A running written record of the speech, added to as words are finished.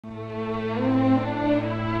In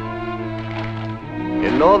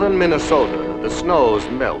northern Minnesota, the snows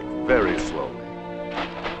melt very slowly.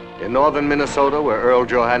 In northern Minnesota, where Earl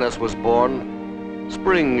Johannes was born,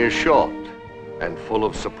 spring is short and full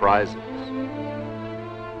of surprises.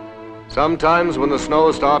 Sometimes when the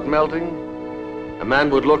snows start melting, a man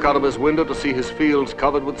would look out of his window to see his fields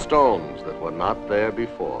covered with stones that were not there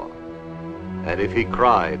before. And if he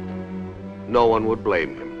cried, no one would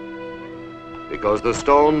blame him, because the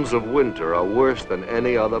stones of winter are worse than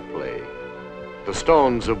any other plague. The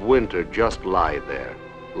stones of winter just lie there,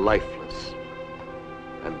 lifeless.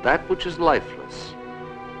 And that which is lifeless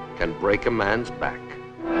can break a man's back.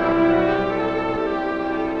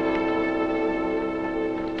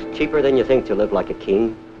 It's cheaper than you think to live like a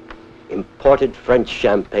king. Imported French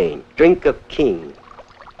champagne. Drink of king.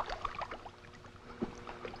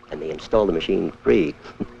 And they install the machine free.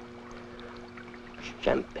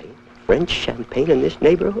 Champagne? French champagne in this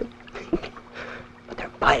neighborhood? But they're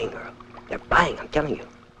buying, Earl. They're buying, I'm telling you.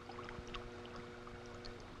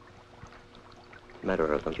 What's the matter,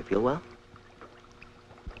 Earl? Don't you feel well?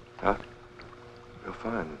 Huh? Feel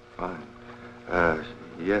fine, fine.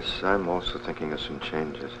 Yes, I'm also thinking of some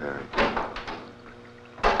changes, Harry.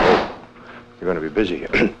 Oh, you're going to be busy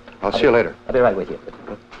here. I'll see you later. I'll be right with you.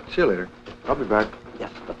 See you later. I'll be back.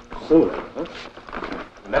 Yes, but soon, huh?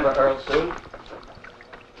 Remember, Earl, soon?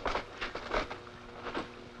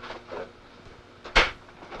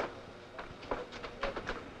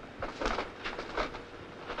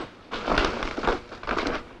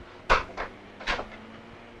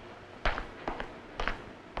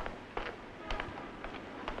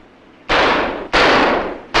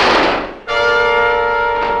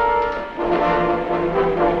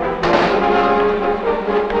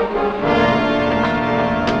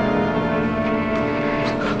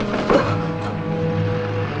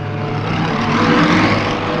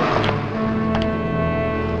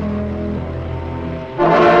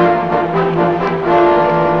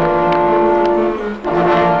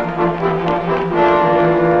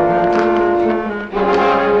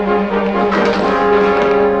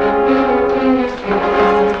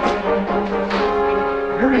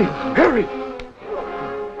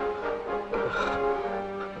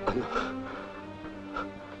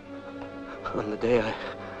 On the day I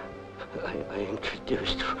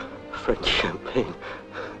introduced French champagne.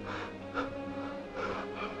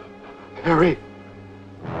 Harry!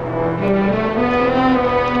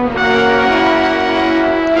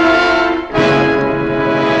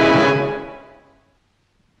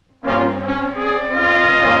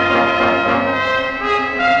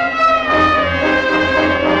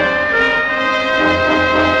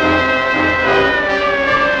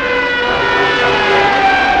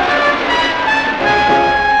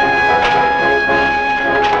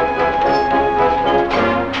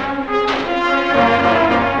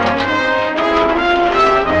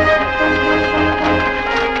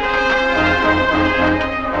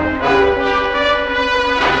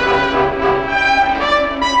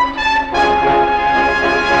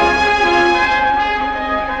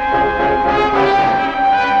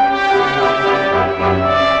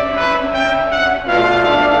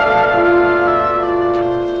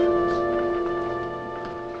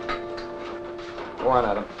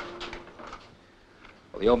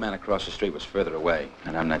 Across the street was further away,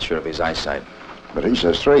 and I'm not sure of his eyesight. But he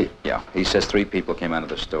says 3. Yeah, he says 3 people came out of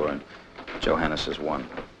the store, and Johannes says 1.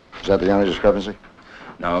 Is that the only discrepancy?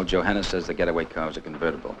 No, Johannes says the getaway car was a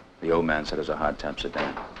convertible. The old man said it was a hardtop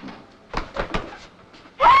sedan.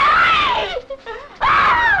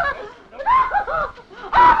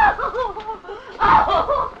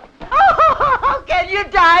 Can you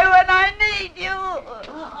die when I need you?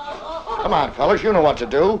 Come on, fellas, you know what to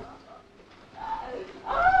do.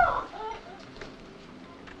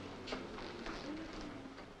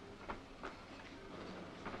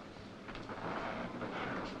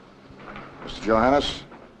 Mr. Johannes,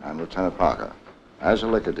 I'm Lieutenant Parker. As a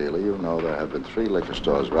liquor dealer, you know there have been 3 liquor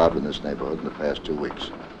stores robbed in this neighborhood in the past 2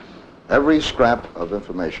 weeks. Every scrap of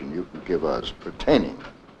information you can give us pertaining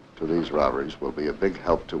to these robberies will be a big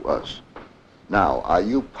help to us. Now, are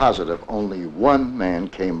you positive only 1 man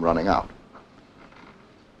came running out?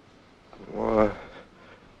 Well,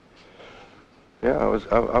 yeah,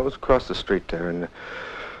 I was across the street there, and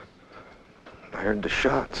I heard the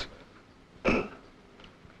shots. And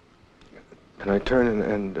I turned,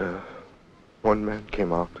 and 1 man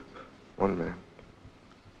came out. 1 man.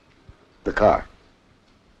 The car.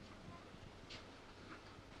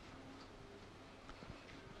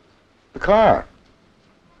 The car.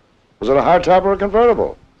 Was it a hardtop or a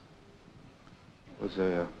convertible?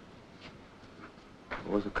 It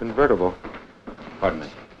was a convertible. Pardon me.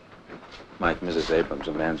 Mike, Mrs. Abrams,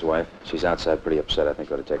 a man's wife. She's outside pretty upset. I think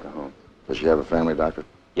we ought to take her home. Does she have a family doctor?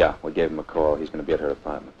 Yeah, we gave him a call. He's going to be at her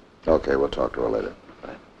apartment. Okay, we'll talk to her later.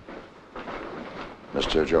 Bye.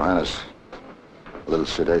 Mr. Johannes, a little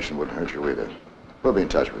sedation wouldn't hurt you either. We'll be in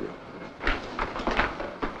touch with you.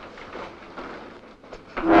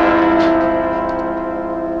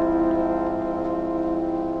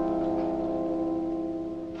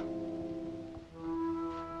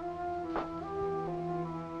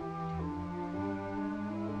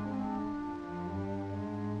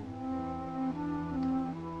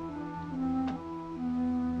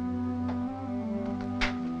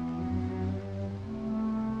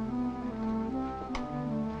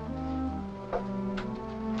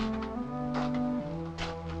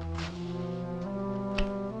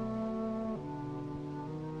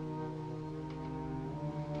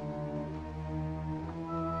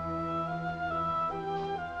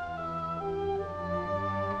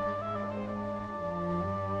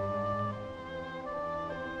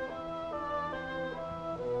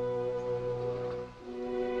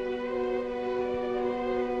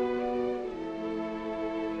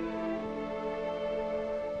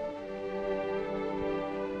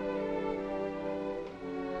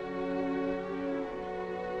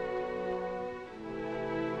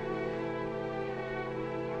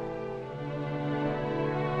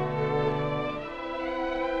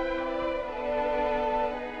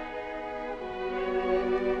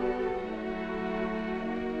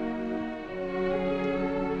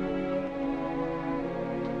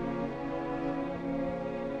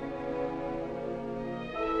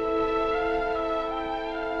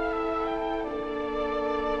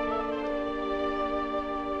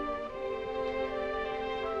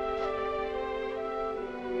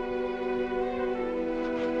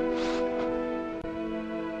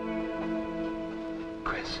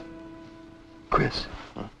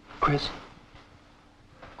 Chris?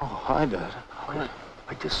 Oh, hi, Dad.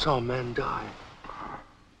 I just saw a man die.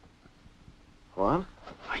 What?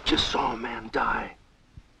 I just saw a man die.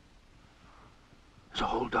 There's a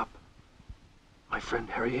holdup. My friend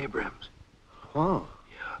Harry Abrams. Oh.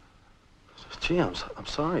 Yeah. Gee, I'm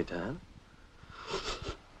sorry, Dad.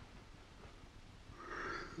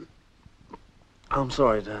 I'm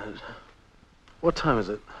sorry, Dad. What time is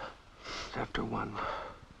it? It's after 1.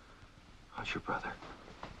 How's your brother?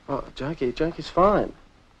 Oh, Jackie's fine.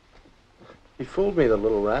 He fooled me, the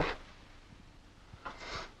little rat.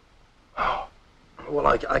 Oh. Well,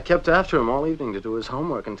 I kept after him all evening to do his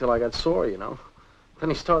homework until I got sore, you know. Then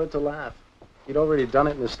he started to laugh. He'd already done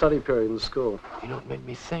it in his study period in school. You know, it made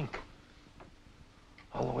me think.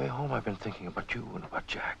 All the way home, I've been thinking about you and about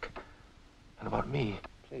Jack. And about me.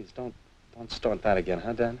 Please, don't start that again,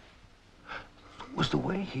 huh, Dad? It was the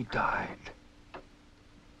way he died.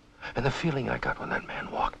 And the feeling I got when that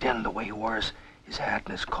man walked in, the way he wore his hat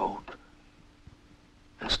and his coat.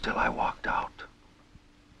 And still I walked out.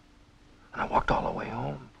 And I walked all the way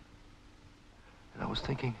home. And I was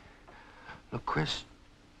thinking, look, Chris,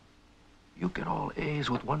 you get all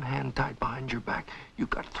A's with one hand tied behind your back. You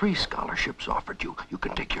got 3 scholarships offered you. You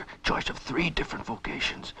can take your choice of 3 different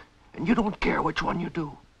vocations. And you don't care which one you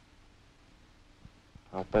do.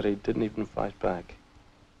 I'll bet he didn't even fight back.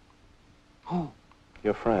 Who?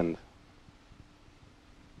 Your friend.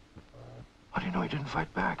 How do you know he didn't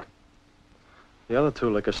fight back? The other 2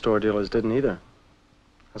 liquor store dealers didn't either.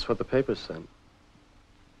 That's what the papers said.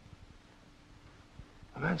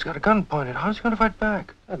 The man's got a gun pointed. How's he going to fight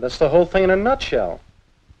back? Yeah, that's the whole thing in a nutshell.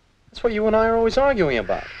 That's what you and I are always arguing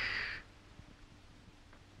about.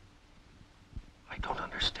 I don't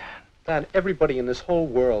understand. Dad, everybody in this whole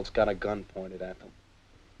world's got a gun pointed at them.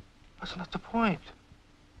 That's not the point.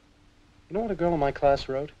 You know what a girl in my class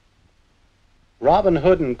wrote? Robin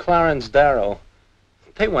Hood and Clarence Darrow.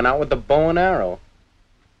 They went out with the bow and arrow.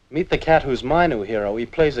 Meet the cat who's my new hero. He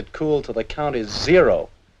plays it cool till the count is 0.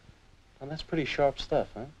 And that's pretty sharp stuff,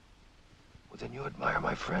 huh? Well, then you admire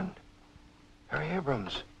my friend, Harry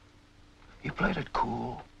Abrams. He played it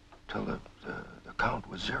cool till the count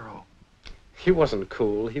was 0. He wasn't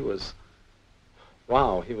cool. He was...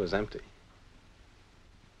 Wow, he was empty.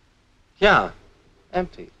 Yeah,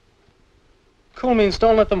 empty. Cool means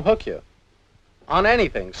don't let them hook you. On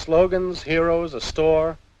anything, slogans, heroes, a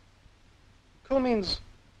store. Cool means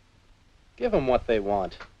give them what they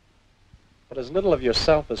want, but as little of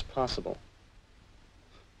yourself as possible.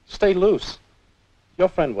 Stay loose. Your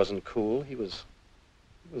friend wasn't cool. He was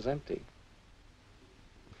empty.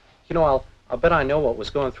 You know, I'll bet I know what was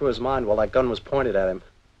going through his mind while that gun was pointed at him.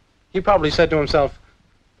 He probably said to himself,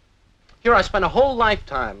 here I spent a whole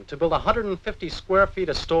lifetime to build 150 square feet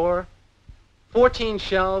of store, 14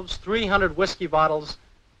 shelves, 300 whiskey bottles,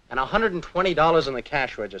 and $120 in the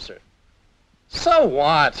cash register. So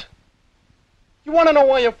what? You want to know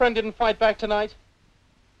why your friend didn't fight back tonight?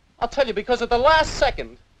 I'll tell you, because at the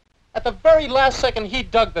very last second, he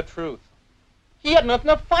dug the truth. He had nothing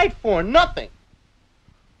to fight for, nothing.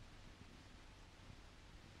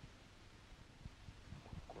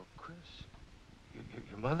 Well, Chris,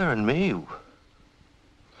 your mother and me,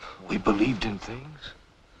 we believed in things.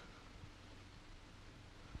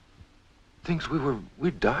 Things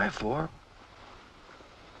we'd die for.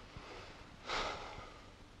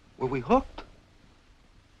 Were we hooked?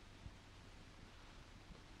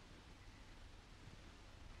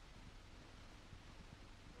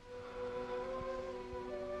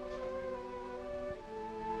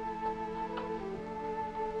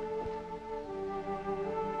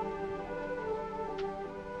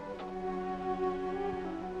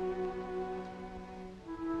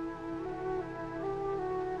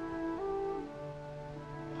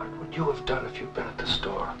 What would you have done if you'd been at the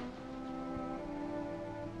store?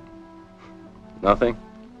 Nothing.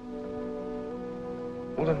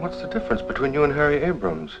 Well, then what's the difference between you and Harry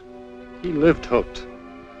Abrams? He lived hooked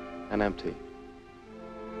and empty.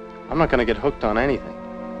 I'm not going to get hooked on anything.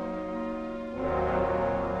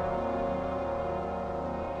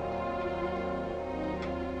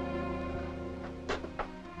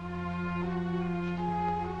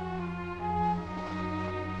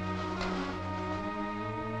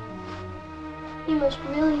 He must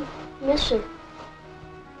really miss her.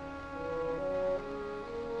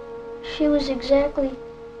 She was exactly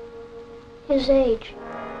his age.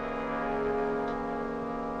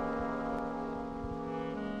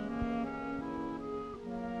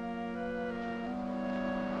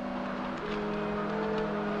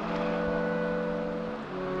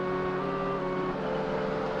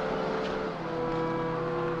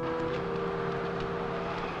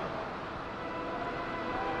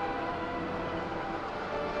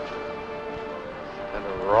 And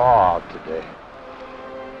raw today.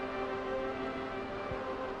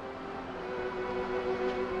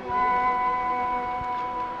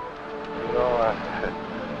 You know,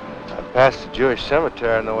 I passed a Jewish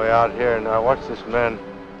cemetery on the way out here, and I watched this man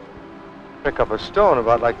pick up a stone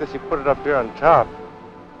about like this. He put it up here on top.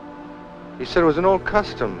 He said it was an old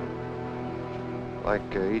custom.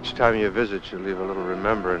 Like each time you visit, you leave a little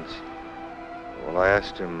remembrance. Well, I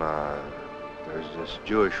asked him, there's this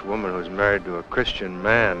Jewish woman who's married to a Christian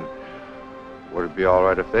man. Would it be all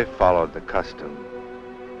right if they followed the custom?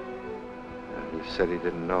 And he said he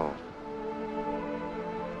didn't know.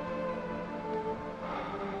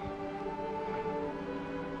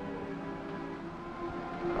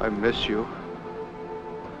 I miss you.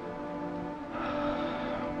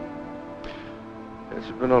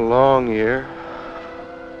 It's been a long year.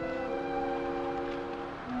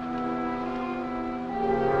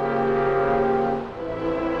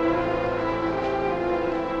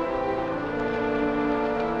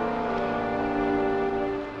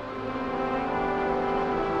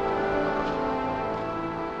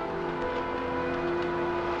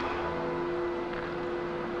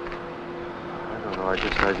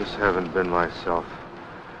 I just haven't been myself.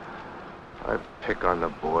 I pick on the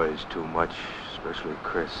boys too much, especially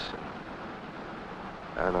Chris.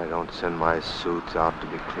 And I don't send my suits out to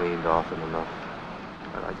be cleaned often enough.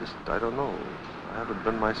 And I don't know. I haven't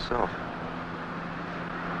been myself.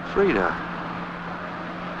 Frida.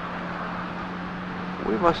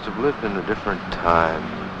 We must have lived in a different time.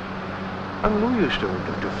 I mean, we used to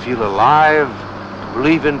feel alive, to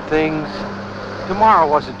believe in things. Tomorrow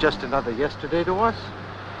wasn't just another yesterday to us.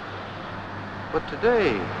 But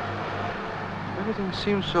today, everything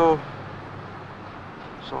seems so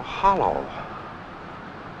hollow.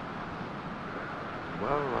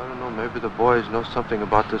 Well, I don't know, maybe the boys know something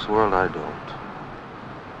about this world I don't.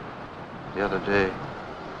 The other day,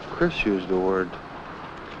 Chris used the word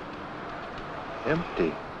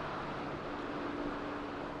empty.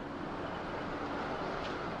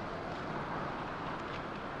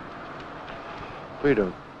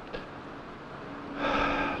 Freedom.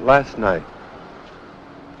 Last night,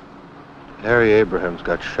 Harry Abrams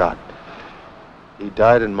got shot. He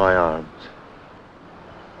died in my arms.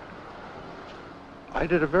 I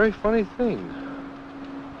did a very funny thing.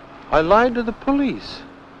 I lied to the police.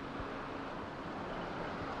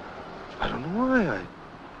 I don't know why.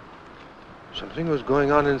 Something was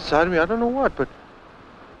going on inside of me. I don't know what, but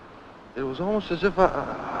it was almost as if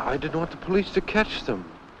I didn't want the police to catch them.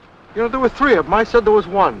 You know, there were three of them. I said there was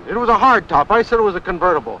one. It was a hardtop. I said it was a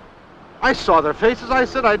convertible. I saw their faces. I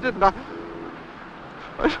said I didn't. I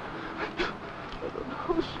don't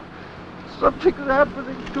know. Something's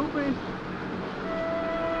happening to me.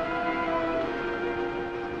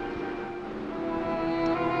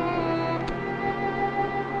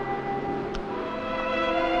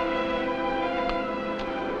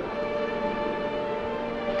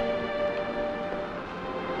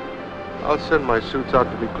 I'll send my suits out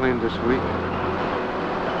to be cleaned this week.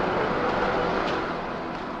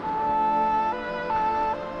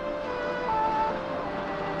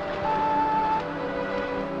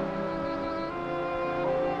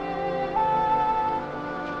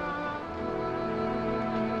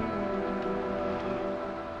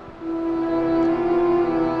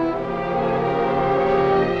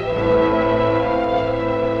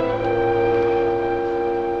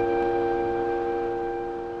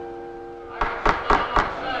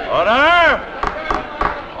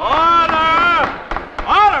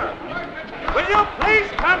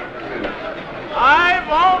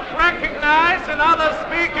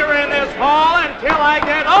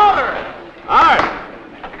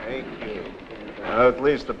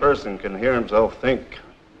 Can hear himself think.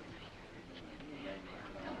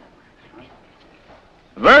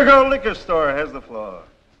 The Virgo Liquor Store has the floor.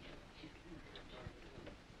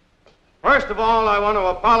 First of all, I want to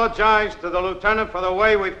apologize to the lieutenant for the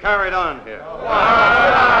way we've carried on here.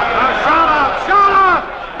 Now, shut up! Shut up!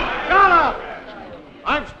 Shut up!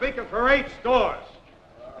 I'm speaking for 8 stores.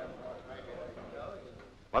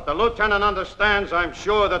 But the lieutenant understands, I'm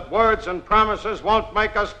sure, that words and promises won't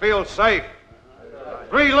make us feel safe.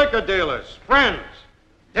 3 liquor dealers, friends,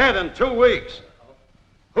 dead in 2 weeks.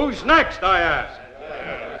 Who's next, I ask?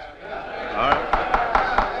 All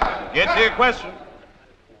right. Get to your question.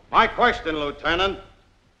 My question, Lieutenant,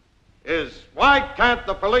 is why can't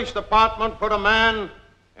the police department put a man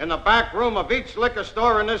in the back room of each liquor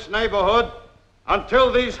store in this neighborhood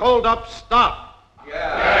until these holdups stop?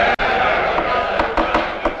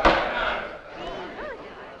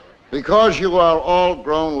 Because you are all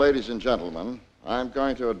grown ladies and gentlemen, I'm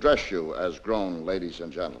going to address you as grown ladies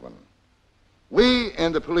and gentlemen. We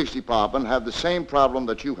in the police department have the same problem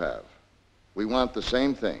that you have. We want the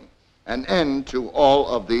same thing, an end to all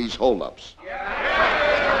of these holdups.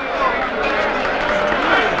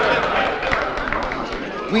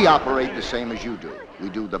 We operate the same as you do. We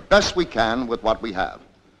do the best we can with what we have.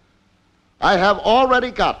 I have already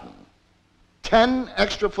gotten 10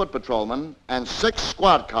 extra foot patrolmen and 6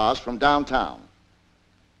 squad cars from downtown.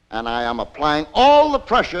 And I am applying all the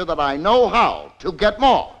pressure that I know how to get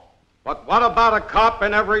more. But what about a cop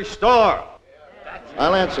in every store?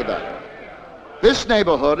 I'll answer that. This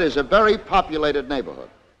neighborhood is a very populated neighborhood.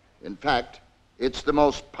 In fact, it's the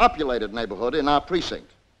most populated neighborhood in our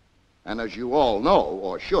precinct. And as you all know,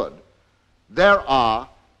 or should, there are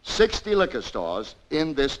 60 liquor stores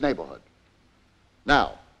in this neighborhood.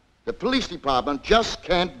 Now, the police department just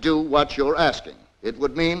can't do what you're asking. It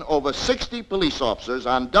would mean over 60 police officers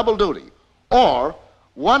on double duty, or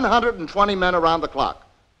 120 men around the clock.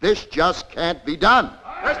 This just can't be done.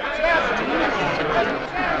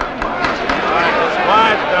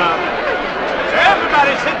 Quiet down.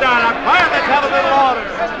 Everybody sit down. Now, quiet, let's have a little order.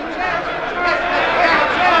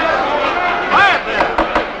 Quiet there.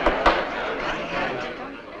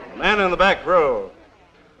 Man in the back row.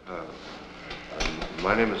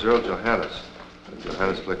 My name is Earl Johannes.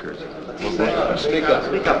 Johannes Liquors. Speak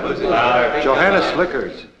up, Lucy. Johannes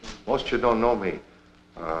Liquors. Most of you don't know me.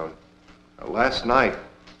 Last night,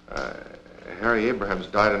 Harry Abrahams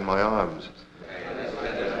died in my arms.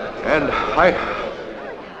 And I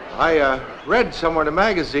read somewhere in a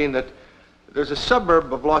magazine that there's a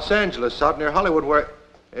suburb of Los Angeles out near Hollywood where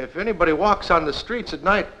if anybody walks on the streets at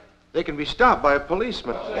night, they can be stopped by a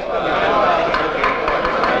policeman.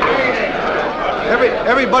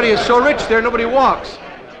 Everybody is so rich there, nobody walks.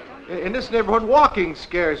 In this neighborhood, walking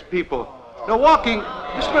scares people. Now, walking,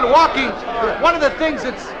 one of the things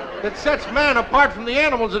that sets man apart from the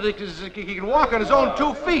animals is he can walk on his own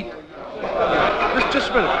 2 feet.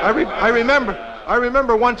 Just a minute. I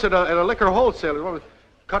remember once at a liquor wholesaler, one of the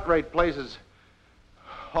cut-rate places,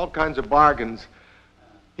 all kinds of bargains.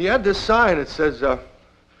 He had this sign that says,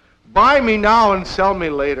 buy me now and sell me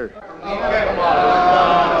later.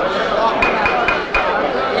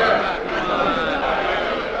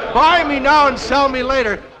 Buy me now and sell me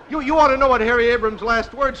later. You ought to know what Harry Abrams'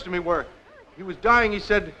 last words to me were. He was dying. He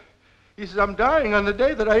says, I'm dying on the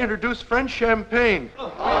day that I introduced French champagne.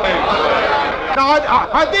 Now,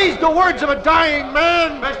 are these the words of a dying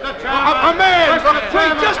man? Mr. Chairman. A man. Mr.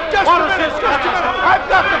 Chairman. Just a minute. I've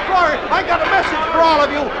got the floor. I got a message for all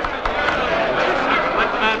of you.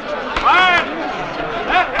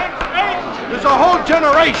 There's a whole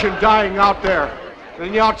generation dying out there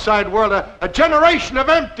in the outside world, a generation of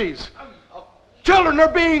empties. Children are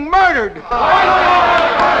being murdered. Order!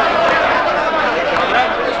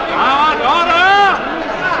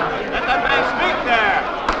 Let that man speak there.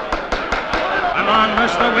 Come on,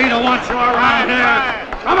 mister. We don't want you around here.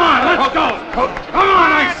 Come on, let's go. Come on,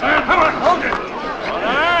 I said. Come on, hold it.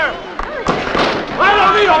 Order!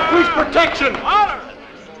 me or police protection!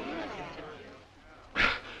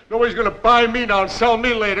 Nobody's gonna buy me now and sell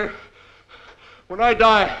me later. When I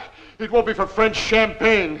die, it won't be for French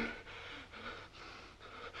champagne.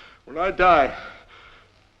 When I die,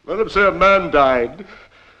 let them say a man died,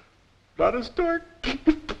 not a stork.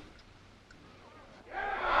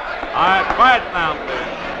 All right, quiet down, please.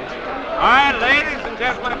 All right, ladies and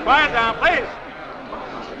gentlemen, quiet down, please.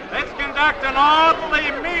 Let's conduct an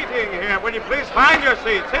orderly meeting here. Will you please find your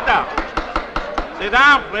seats? Sit down. Sit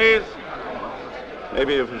down, please.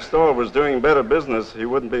 Maybe if his store was doing better business, he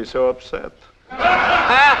wouldn't be so upset.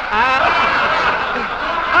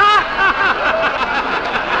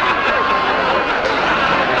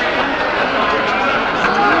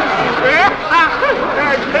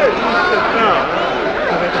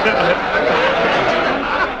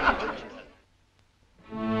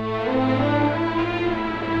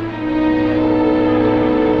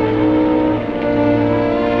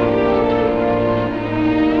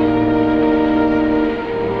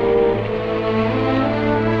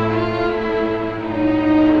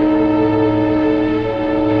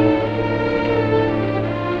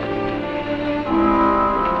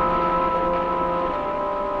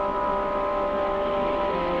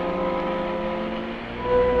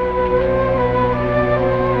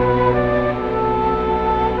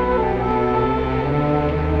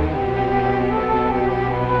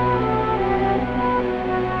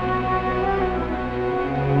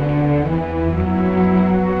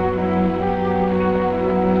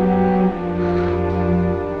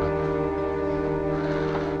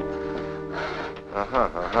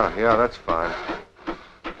 Yeah, that's fine.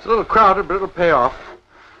 It's a little crowded, but it'll pay off.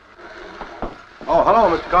 Oh,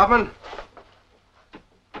 hello, Mr. Kaufman.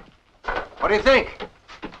 What do you think?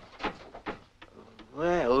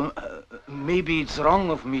 Well, maybe it's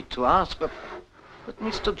wrong of me to ask, but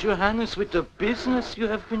Mr. Johannes, with the business you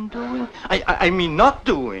have been doing, I mean not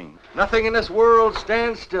doing. Nothing in this world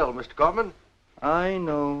stands still, Mr. Kaufman. I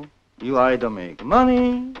know. You either make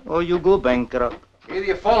money or you go bankrupt. Either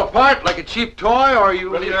you fall apart like a cheap toy or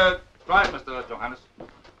you... Will you try it, Mr. Johannes?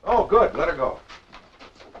 Oh, good. Let her go.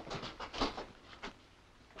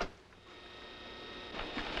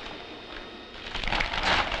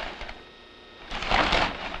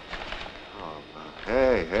 Oh,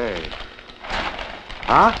 hey.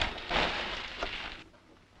 Huh?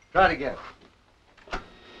 Try it again.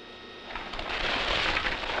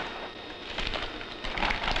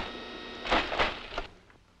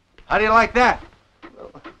 How do you like that?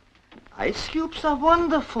 Ice cubes are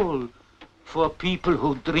wonderful for people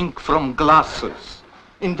who drink from glasses.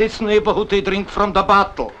 In this neighborhood, they drink from the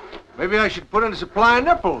bottle. Maybe I should put in a supply of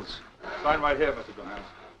nipples. Sign right here, Mr. Johannes.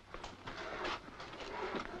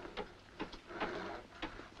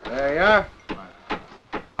 There you are.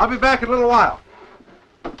 I'll be back in a little while.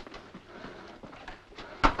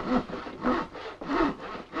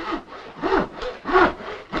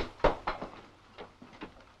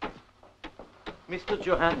 Mr.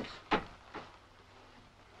 Johannes.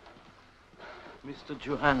 Mr.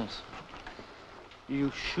 Johannes,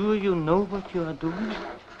 you sure you know what you are doing?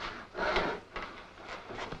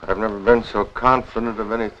 I've never been so confident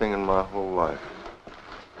of anything in my whole life.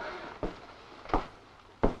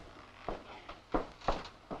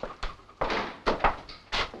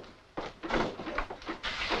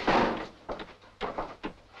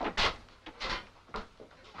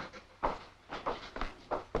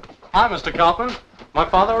 Hi, Mr. Kaufman. My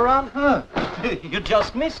father around? Huh. You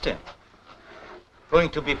just missed him. Going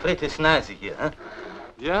to be pretty snazzy here, huh?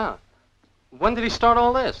 Yeah. When did he start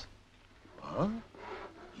all this? Huh?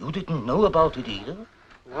 You didn't know about it either?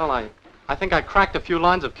 Well, I think I cracked a few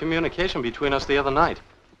lines of communication between us the other night.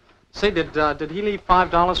 Say, did he leave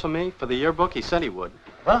 $5 for me for the yearbook? He said he would.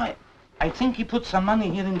 Well, I think he put some money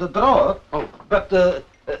here in the drawer. Oh. But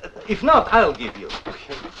if not, I'll give you.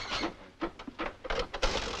 Okay.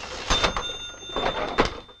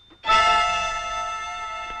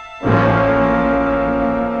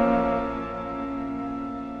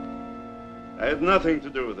 I had nothing to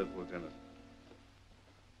do with it, Lieutenant.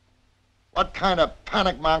 What kind of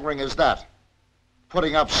panic-mongering is that?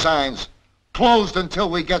 Putting up signs, closed until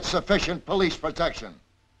we get sufficient police protection.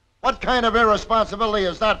 What kind of irresponsibility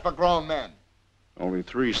is that for grown men? Only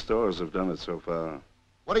 3 stores have done it so far.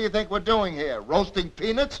 What do you think we're doing here? Roasting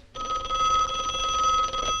peanuts?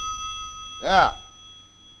 Yeah.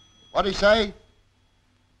 What'd he say?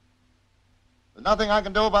 There's nothing I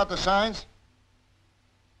can do about the signs?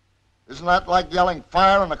 Isn't that like yelling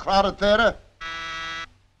fire in a crowded theater?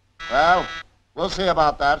 Well, we'll see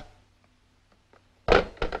about that.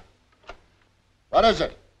 What is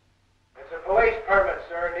it? It's a police permit,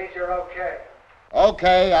 sir. Needs your okay.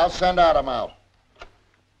 Okay, I'll send Adam out.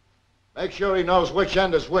 Make sure he knows which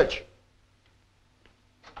end is which.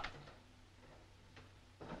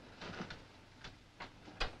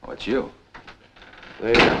 Oh, it's you.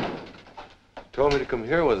 They told me to come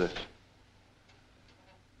here with us.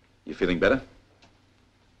 You feeling better?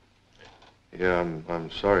 Yeah,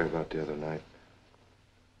 I'm sorry about the other night.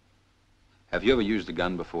 Have you ever used a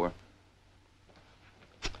gun before?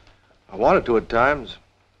 I wanted to at times.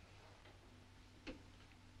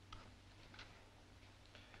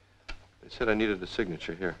 They said I needed a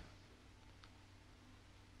signature here.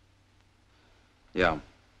 Yeah.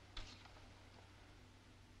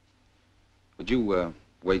 Would you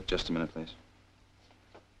wait just a minute, please?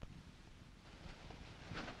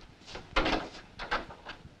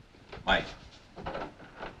 Mike.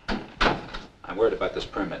 I'm worried about this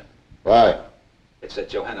permit. Why? It's that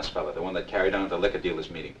Johannes fella, the one that carried on at the liquor dealers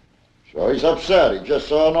meeting. So he's upset. He just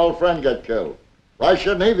saw an old friend get killed. Why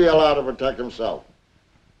shouldn't he be allowed to protect himself?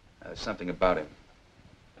 There's something about him.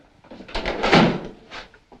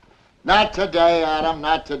 Not today, Adam,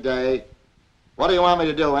 not today. What do you want me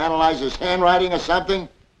to do, analyze his handwriting or something?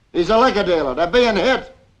 He's a liquor dealer. They're being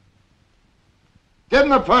hit. Give him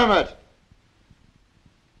the permit.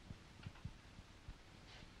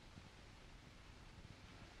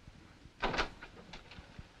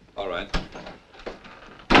 All right.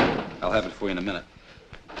 I'll have it for you in a minute.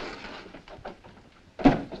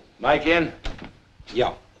 Mike in?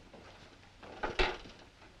 Yeah.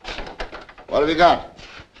 What have you got?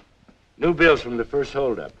 New bills from the first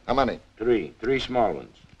holdup. How many? Three small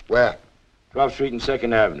ones. Where? 12th Street and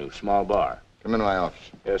 2nd Avenue, small bar. Come in my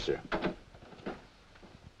office. Yes, sir.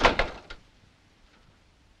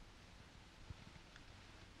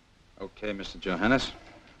 Okay, Mr. Johannes.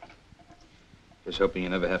 Just hoping you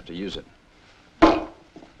never have to use it.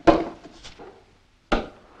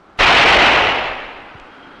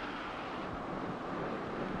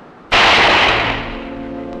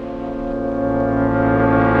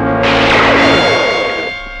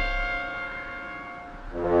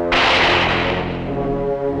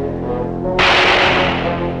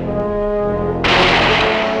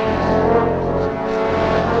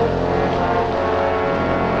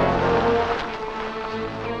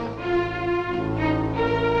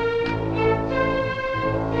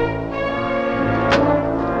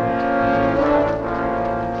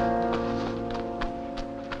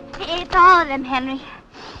 Henry.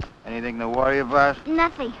 Anything to worry about?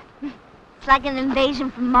 Nothing. It's like an invasion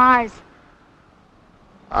from Mars.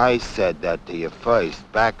 I said that to you first,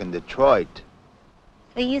 back in Detroit.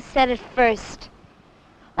 So you said it first.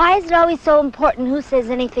 Why is it always so important who says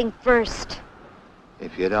anything first?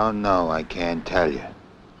 If you don't know, I can't tell you.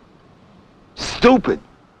 Stupid!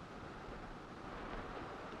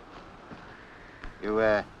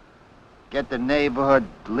 You, get the neighborhood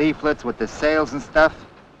leaflets with the sales and stuff?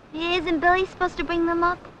 Isn't Billy supposed to bring them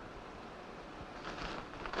up?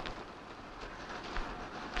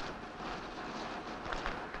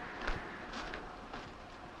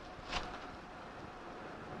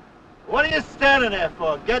 What are you standing there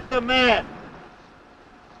for? Get the man!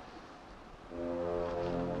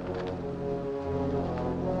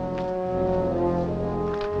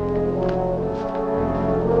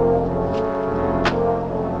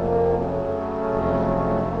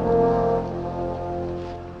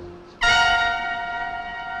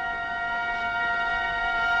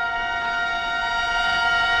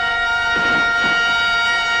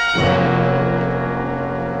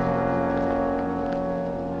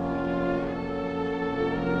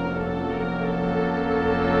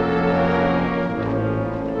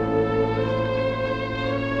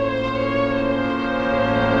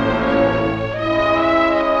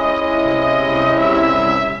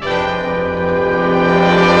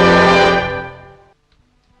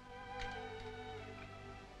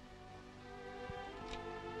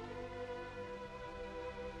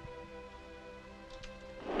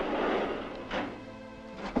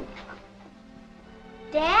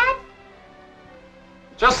 Dad?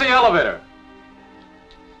 Just the elevator.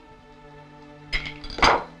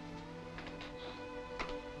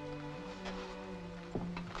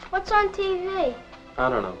 What's on TV? I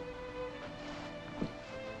don't know.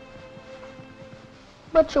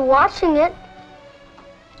 But you're watching it.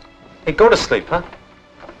 Hey, go to sleep, huh?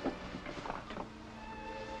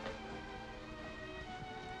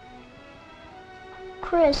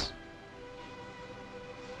 Chris,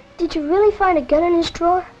 did you really find a gun in his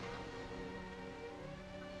drawer?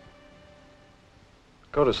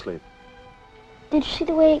 Go to sleep. Did you see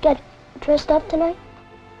the way he got dressed up tonight?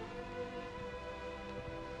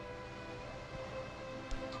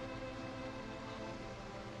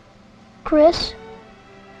 Chris?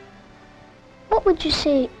 What would you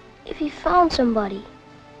say if you found somebody?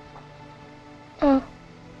 A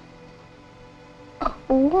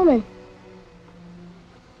woman.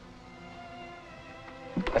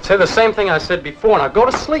 I'd say the same thing I said before. Now go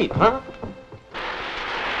to sleep, huh?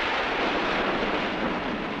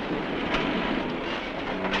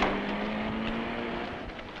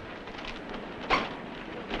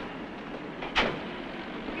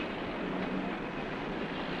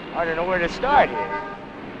 I don't know where to start here.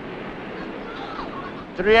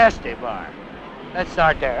 Trieste bar. Let's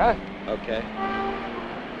start there, huh? Okay.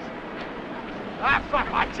 Ah,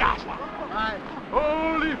 fuck my job.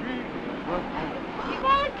 Holy feet.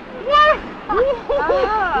 What?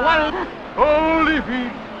 Holy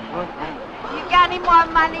feet. You got any more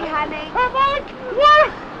money, honey?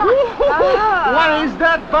 What is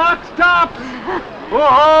that box top?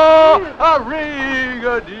 Oh, a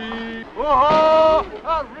ring-a-dee. Oh,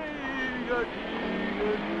 a ring-a-dee.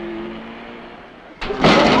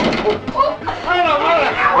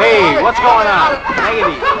 Hey, what's going on? Take it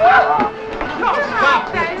easy. Stop.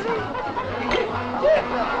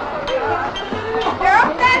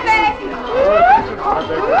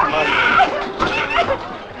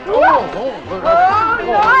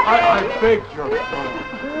 I beg your pardon.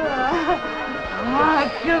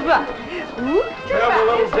 Come on. Have a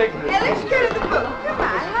little dignity. Yeah, let's go to the book. Come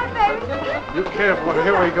on, huh, baby? You careful.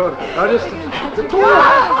 Here we go. Now just go over.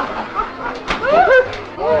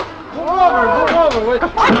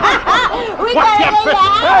 We got it in the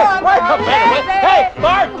Hey, wait a minute. Hey,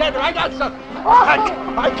 bartender, I got some.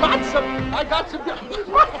 I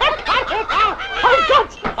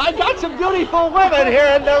got some beautiful women here,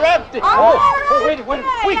 and they're empty. Wait,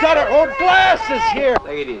 we got our own glasses here.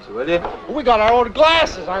 Take it easy, will you? We got our own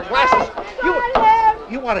glasses. Our glasses.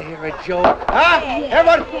 You want to hear a joke? Huh?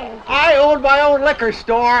 Everybody, I own my own liquor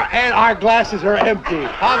store, and our glasses are empty.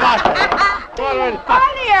 How about that?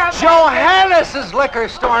 Johannes's liquor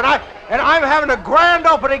store, and I'm having a grand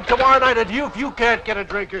opening tomorrow night. And if you can't get a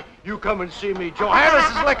drink here, you come and see me.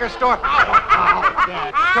 Johannes's liquor store.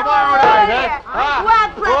 Tomorrow night, eh? Well,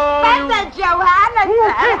 Professor Johannes.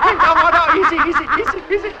 Easy.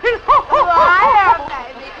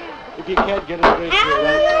 If you can't get a drink here,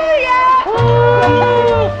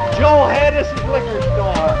 Johannes's liquor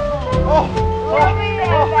store. Oh,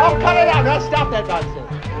 cut it out. Now stop that nonsense.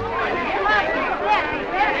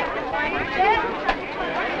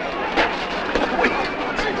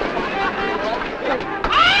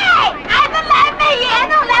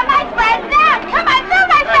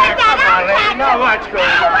 Now what's going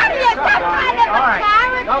on? What are you, some kind of a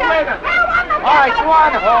character? Now wait a minute. All right, go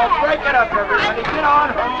on home. Break it up, everybody. Get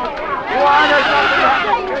on home. Go on, there's something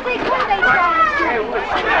happening.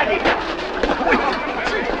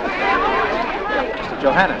 Mr.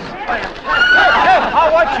 Johannes. Hey, I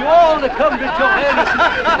want you all to come to Johannes's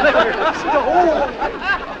liquor store.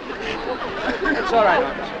 It's all right,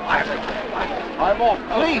 officer. I'm off.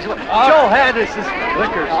 Please, Johannes's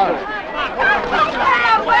liquor store.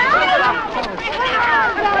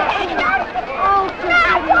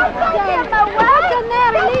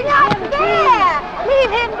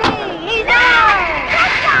 Leave him be. He's ours.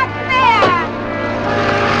 That's not fair.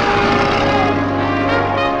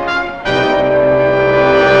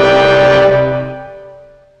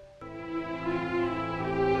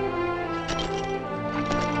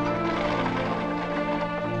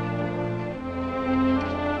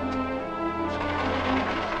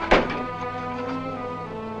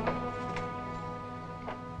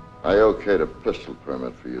 I okayed a pistol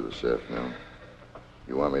permit for you this afternoon.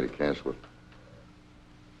 You want me to cancel it?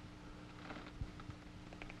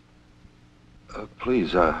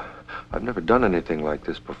 Please, I've never done anything like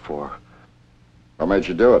this before. What made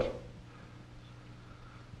you do it?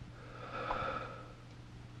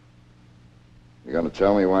 You gonna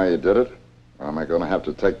tell me why you did it? Or am I gonna have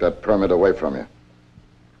to take that permit away from you?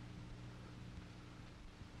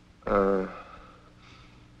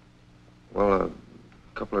 Well, a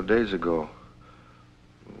couple of days ago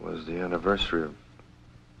was the anniversary of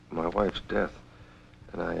my wife's death,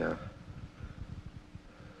 and I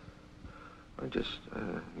just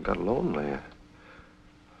got lonely.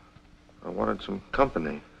 I wanted some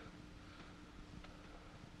company.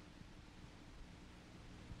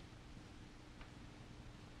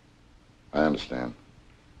 I understand.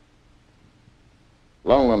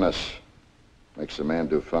 Loneliness makes a man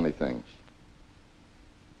do funny things.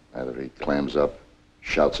 Either he clams up,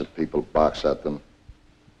 shouts at people, barks at them,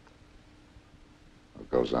 or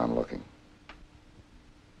goes on looking.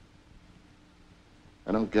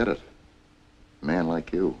 I don't get it. A man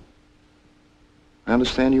like you. I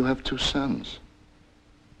understand you have 2 sons.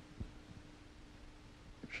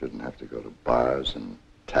 If shouldn't have to go to bars and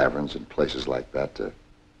taverns and places like that to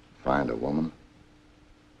find a woman.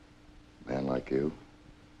 A man like you.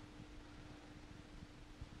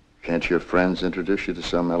 Can't your friends introduce you to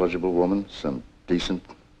some eligible woman? Some decent,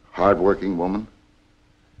 hard-working woman?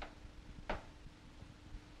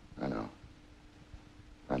 I know.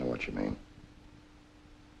 I know what you mean.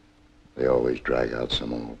 They always drag out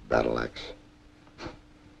some old battle axe.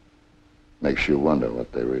 Makes you wonder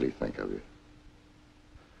what they really think of you.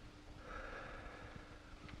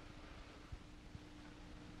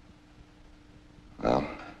 Well,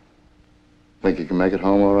 think you can make it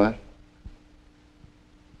home all right?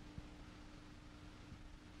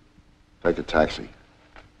 Take a taxi.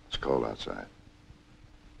 It's cold outside.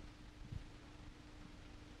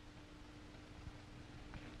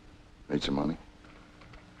 Need some money?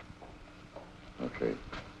 Okay.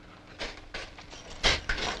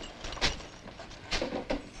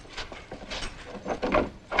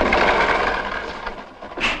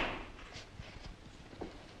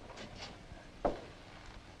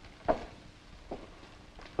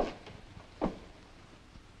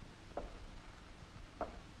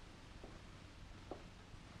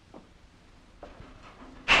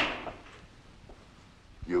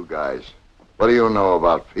 You guys, what do you know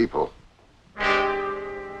about people?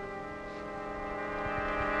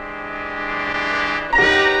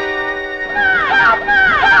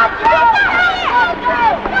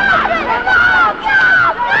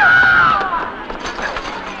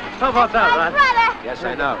 How about that, Ron? Yes,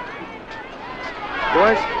 I know.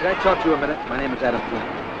 Boys, can I talk to you a minute? My name is Adam Flynn.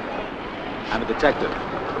 I'm a detective.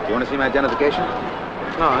 Do you want to see my identification?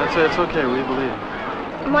 No, it's okay. We believe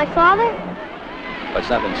it. My father? Well, it's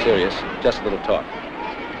nothing serious. Just a little talk.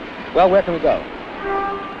 Well, where can we go?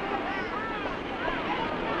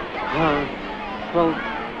 Well,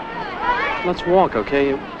 let's walk,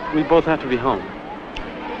 okay? We both have to be home.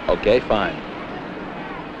 Okay, fine.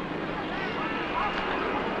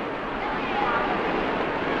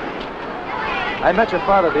 I met your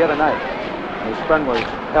father the other night. His friend was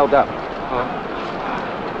held up.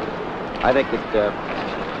 I think it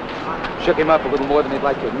shook him up a little more than he'd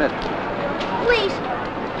like to admit. Please.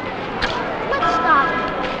 Let's stop.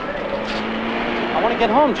 I want to get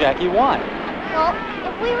home, Jackie. Why? Well,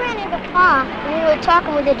 if we ran into Pa and we were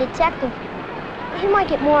talking with a detective, he might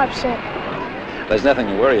get more upset. There's nothing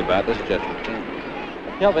to worry about. This is just routine.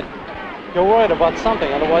 Yeah, but you're worried about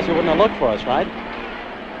something. Otherwise, you wouldn't have looked for us, right?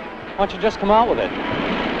 Why don't you just come out with it?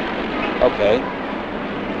 Okay.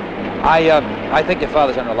 I think your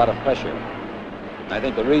father's under a lot of pressure. I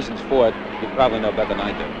think the reasons for it, you probably know better than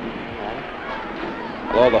I do.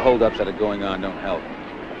 Well, all the holdups that are going on don't help.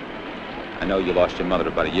 I know you lost your mother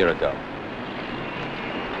about a year ago.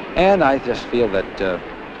 And I just feel that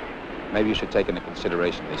maybe you should take into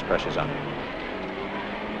consideration these pressures on you.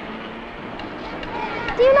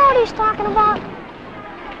 Do you know what he's talking about?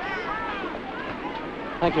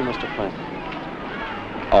 Thank you, Mr. Flynn.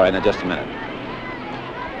 All right, now just a minute.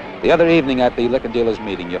 The other evening at the liquor dealers'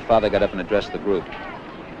 meeting, your father got up and addressed the group.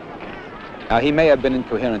 Now, he may have been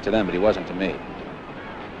incoherent to them, but he wasn't to me.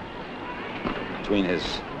 Between his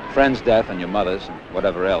friend's death and your mother's and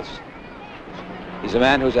whatever else, he's a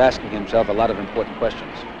man who's asking himself a lot of important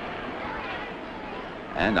questions.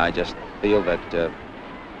 And I just feel that,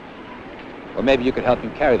 well, maybe you could help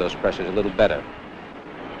him carry those pressures a little better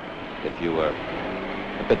if you were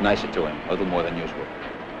a bit nicer to him, a little more than usual.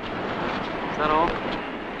 Is that all?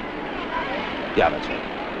 Yeah, that's it.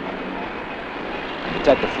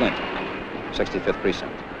 Detective Flint, 65th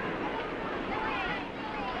Precinct.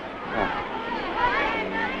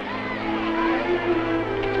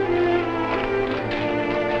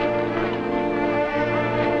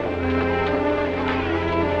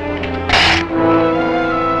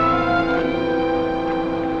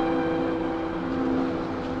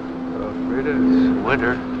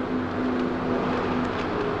 Winter.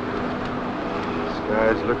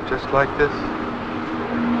 Skies look just like this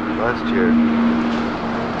last year.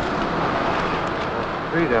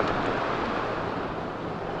 Freedom.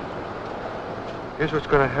 Here's what's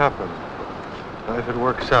going to happen if it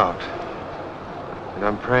works out. And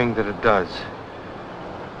I'm praying that it does.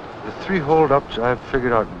 The 3 holdups I've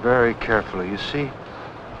figured out very carefully. You see,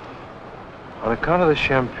 on account of the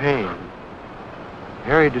champagne,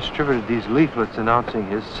 Harry distributed these leaflets announcing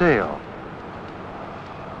his sale.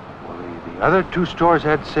 Well, the other 2 stores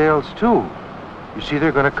had sales, too. You see,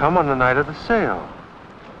 they're going to come on the night of the sale.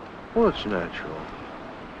 Well, it's natural.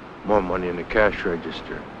 More money in the cash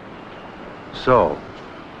register. So,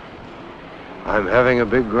 I'm having a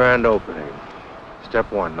big grand opening.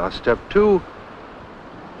 Step 1. Now, step 2,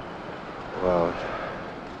 well,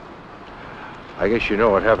 I guess you know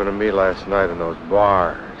what happened to me last night in those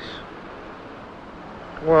bars.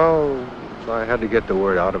 Well, I had to get the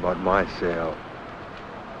word out about my sale.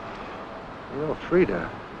 You know, Frida,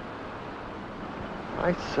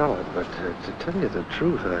 I sell it, but to tell you the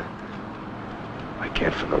truth, I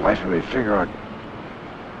can't for the life of me figure out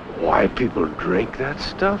why people drink that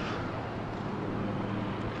stuff.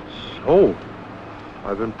 So,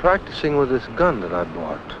 I've been practicing with this gun that I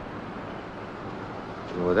bought.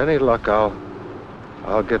 And with any luck,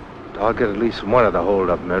 I'll get at least one of the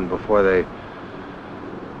hold-up men before they.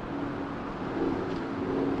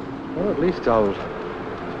 Well, at least I'll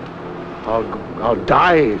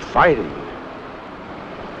die fighting.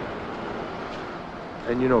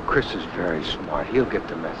 And you know, Chris is very smart. He'll get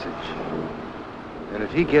the message. And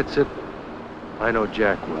if he gets it, I know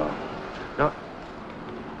Jack will. Now,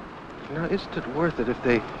 isn't it worth it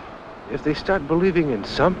if they start believing in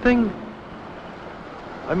something?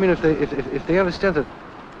 I mean, if they understand that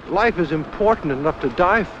life is important enough to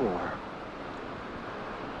die for.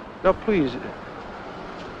 Now, please,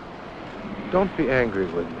 don't be angry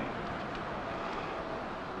with me.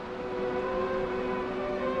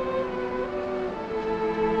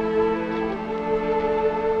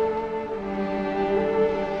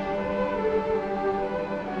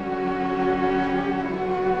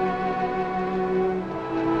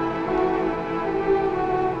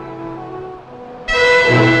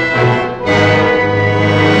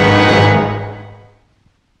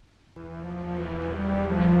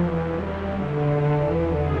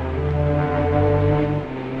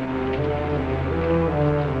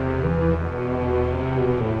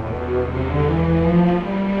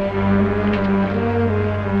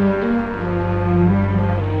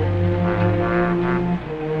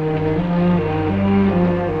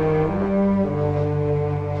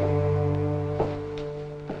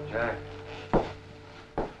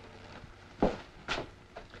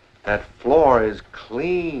 That floor is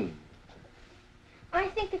clean. I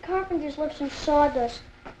think the carpenters left some sawdust.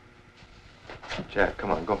 Jack,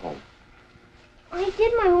 come on, go home. I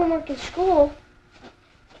did my homework at school.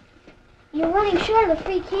 You're running short of the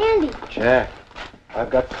free candy. Jack, I've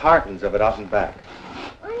got cartons of it out and back.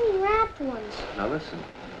 I need wrapped ones. Now listen,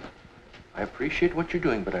 I appreciate what you're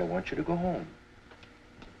doing, but I want you to go home.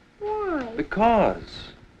 Why?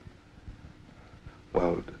 Because.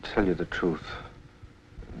 Well, to tell you the truth,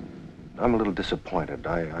 I'm a little disappointed.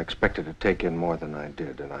 I expected to take in more than I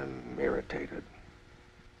did, and I'm irritated.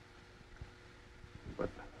 But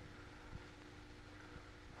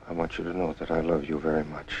I want you to know that I love you very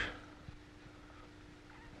much.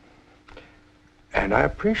 And I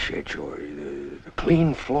appreciate the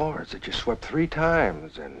clean floors that you swept 3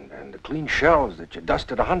 times and the clean shelves that you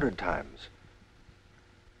dusted 100 times.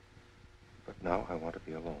 But now I want to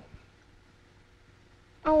be alone.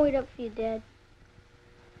 I'll wait up for you, Dad.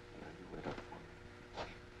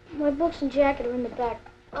 My books and jacket are in the back.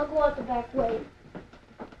 I'll go out the back way.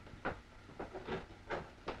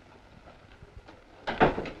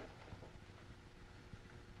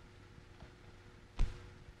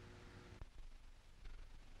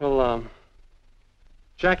 Well,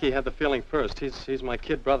 Jackie had the feeling first. He's my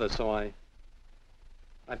kid brother, so I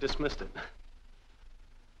dismissed it.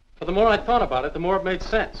 But the more I thought about it, the more it made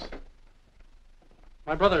sense.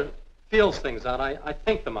 My brother feels things out. I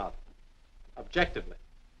think them out, objectively.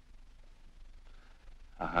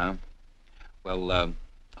 Uh-huh. Well,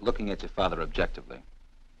 looking at your father objectively.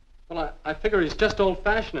 Well, I figure he's just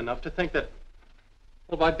old-fashioned enough to think that,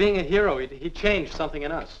 well, by being a hero, he changed something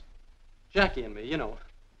in us. Jackie and me, you know.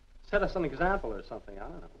 Set us an example or something, I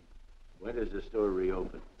don't know. When does the store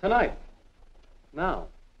reopen? Tonight. Now.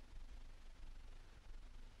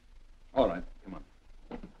 All right, come on.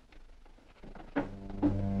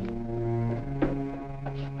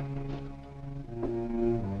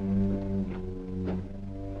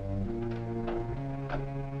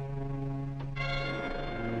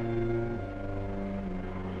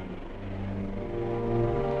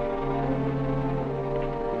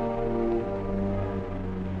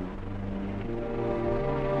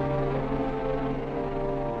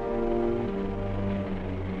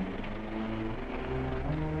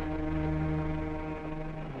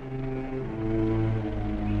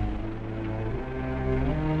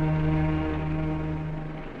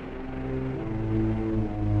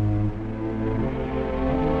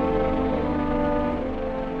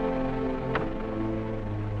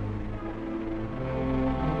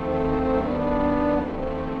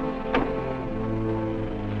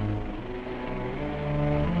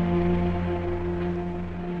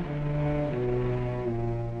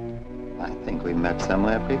 Met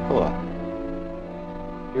somewhere before.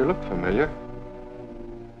 You look familiar.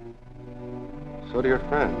 So do your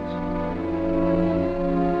friends.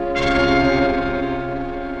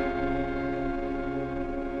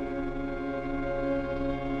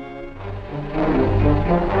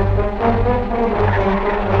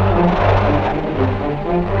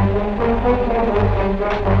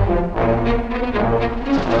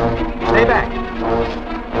 Stay back.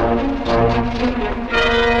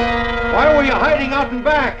 Why were you hiding out in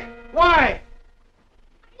back? Why?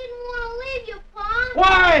 I didn't want to leave you, Pa.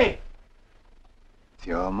 Why? It's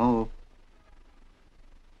your move.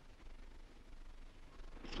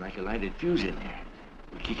 It's like a lighted fuse in there.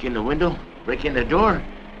 We kick in the window, break in the door,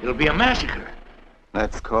 it'll be a massacre.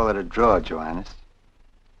 Let's call it a draw, Johannes.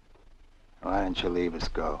 Why don't you leave us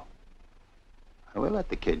go? We'll let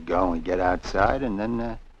the kid go and we get outside, and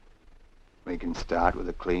then we can start with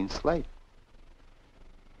a clean slate.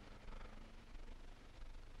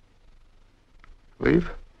 Leave?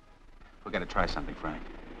 We're gonna try something, Frank.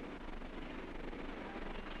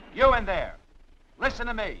 You in there. Listen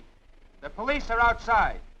to me. The police are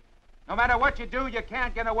outside. No matter what you do, you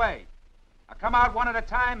can't get away. Now come out one at a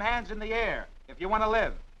time, hands in the air, if you want to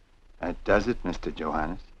live. That does it, Mr.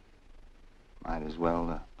 Johannes. Might as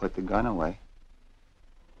well put the gun away.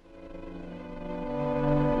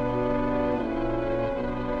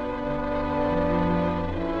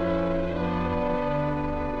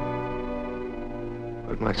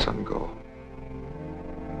 Let my son go.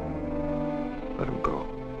 Let him go.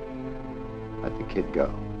 Let the kid go.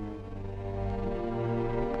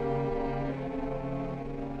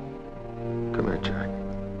 Come here, Jack.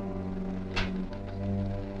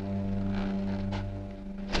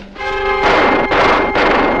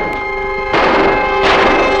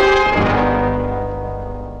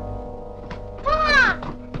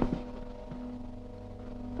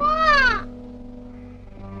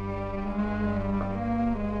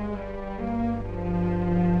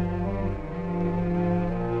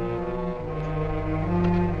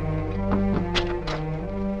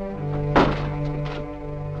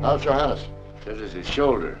 How's Johannes? Says it's his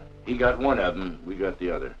shoulder. He got one of them, we got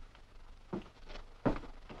the other.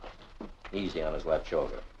 Easy on his left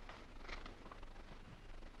shoulder.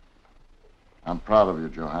 I'm proud of you,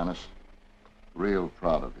 Johannes. Real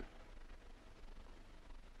proud of you.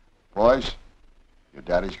 Boys, your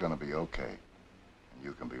daddy's gonna be okay. And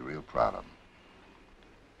you can be real proud of him.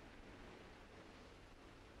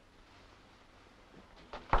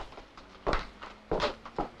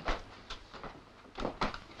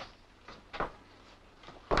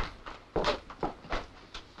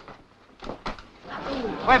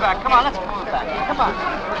 Way back. Come on, let's move back. Come on.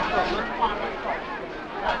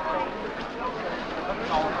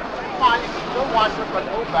 Come on, you can still watch it, but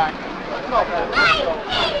move back. I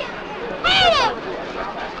hate him!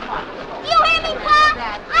 You hear me, Pa?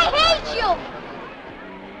 I hate you!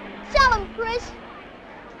 Tell him, Chris.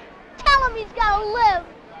 Tell him he's gotta live.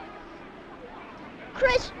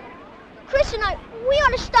 Chris and I, we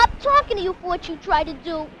ought to stop talking to you for what you tried to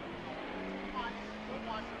do.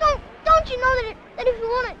 Don't you know that if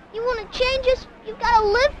you wanna change us, you've gotta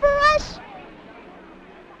live for us?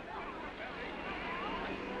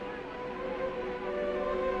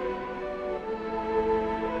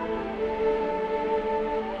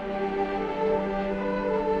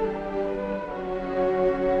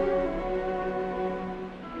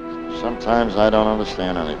 Sometimes I don't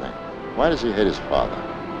understand anything. Why does he hate his father?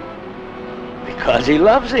 Because he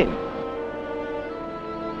loves him.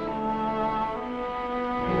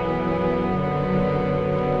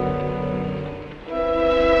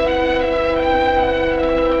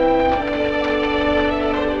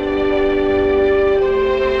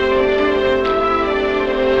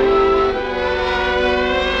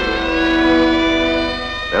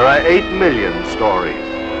 There are 8 million stories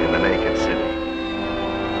in the naked city.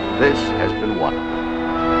 This has been one of them.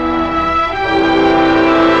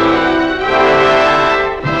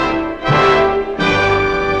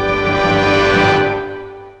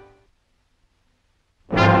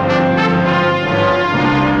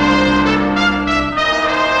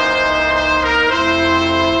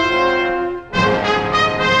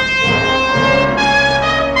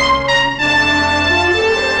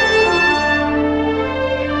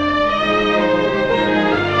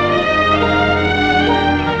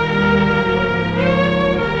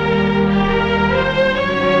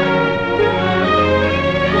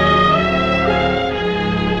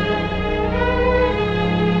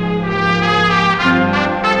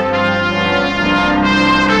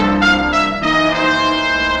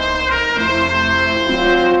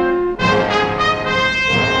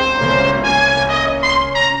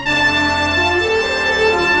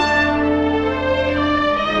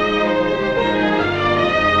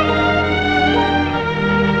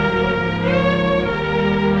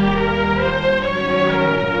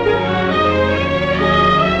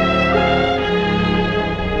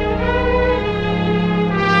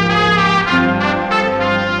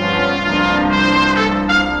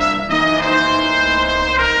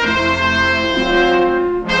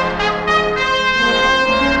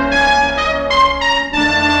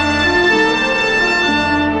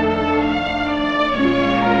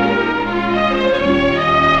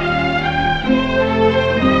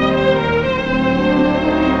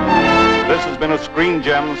 been a Screen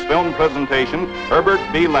Gems film presentation. Herbert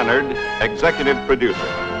B. Leonard, executive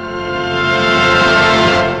producer.